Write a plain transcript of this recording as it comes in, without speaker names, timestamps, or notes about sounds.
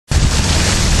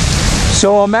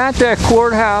So I'm at that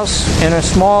courthouse in a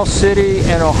small city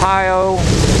in Ohio,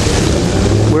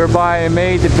 whereby I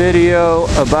made the video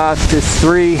about the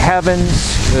three heavens,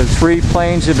 the three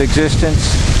planes of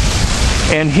existence.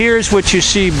 And here's what you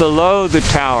see below the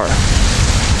tower.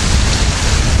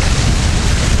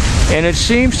 And it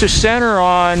seems to center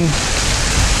on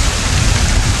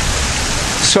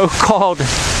so-called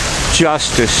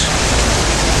justice.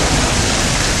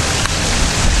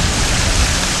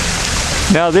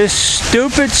 Now this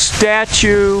stupid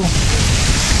statue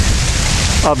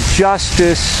of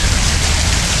justice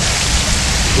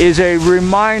is a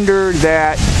reminder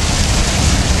that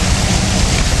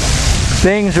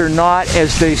things are not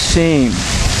as they seem.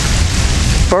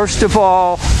 First of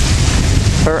all,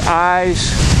 her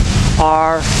eyes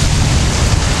are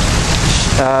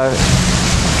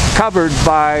covered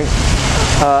by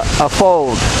a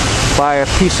fold, by a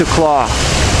piece of cloth,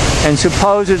 and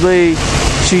supposedly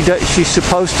she's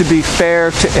supposed to be fair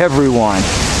to everyone.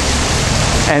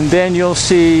 And then you'll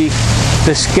see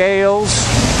the scales,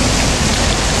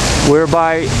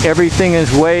 whereby everything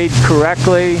is weighed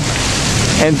correctly,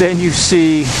 and then you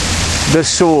see the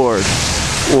sword,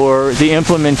 or the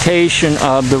implementation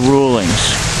of the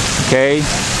rulings. Okay?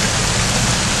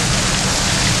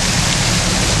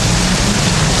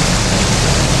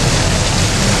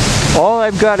 All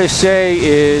I've got to say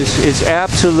is it's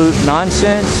absolute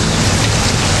nonsense,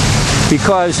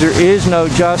 because there is no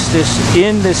justice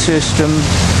in the system.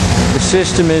 The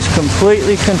system is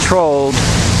completely controlled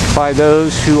by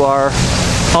those who are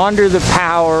under the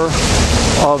power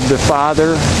of the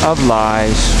father of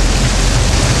lies.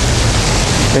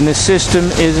 And the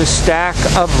system is a stack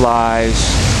of lies.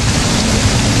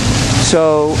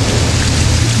 So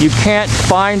you can't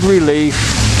find relief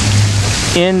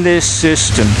in this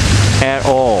system at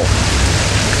all.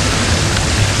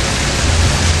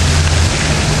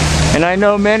 And I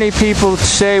know many people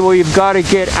say, well, you've got to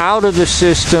get out of the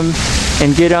system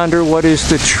and get under what is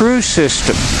the true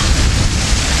system.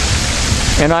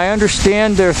 And I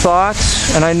understand their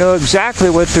thoughts, and I know exactly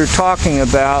what they're talking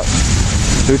about.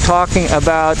 They're talking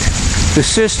about the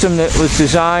system that was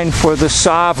designed for the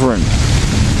sovereign,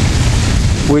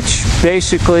 which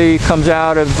basically comes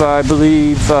out of, I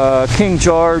believe, King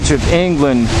George of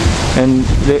England and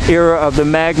the era of the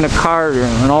Magna Carta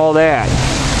and all that.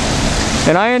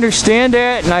 And I understand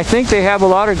that, and I think they have a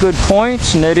lot of good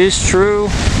points, and that is true.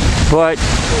 But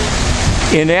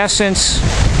in essence,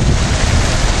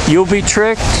 you'll be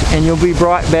tricked and you'll be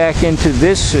brought back into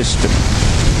this system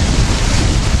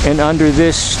and under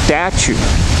this statute,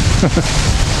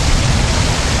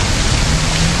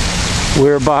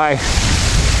 whereby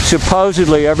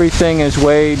supposedly everything is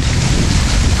weighed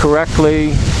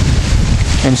correctly,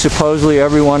 and supposedly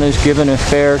everyone is given a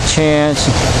fair chance,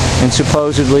 and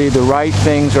supposedly the right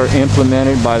things are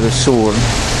implemented by the sword.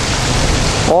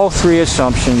 All three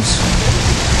assumptions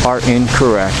are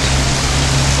incorrect.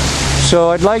 So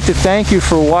I'd like to thank you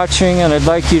for watching, and I'd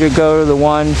like you to go to the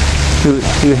one who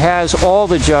has all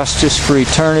the justice for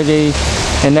eternity,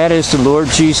 and that is the Lord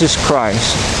Jesus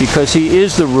Christ, because He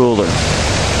is the ruler.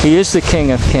 He is the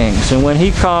King of Kings. And when He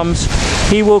comes,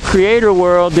 He will create a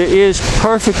world that is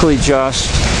perfectly just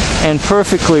and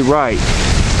perfectly right.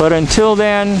 But until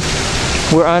then,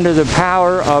 we're under the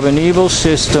power of an evil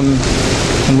system,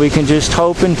 and we can just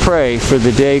hope and pray for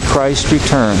the day Christ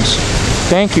returns.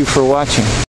 Thank you for watching.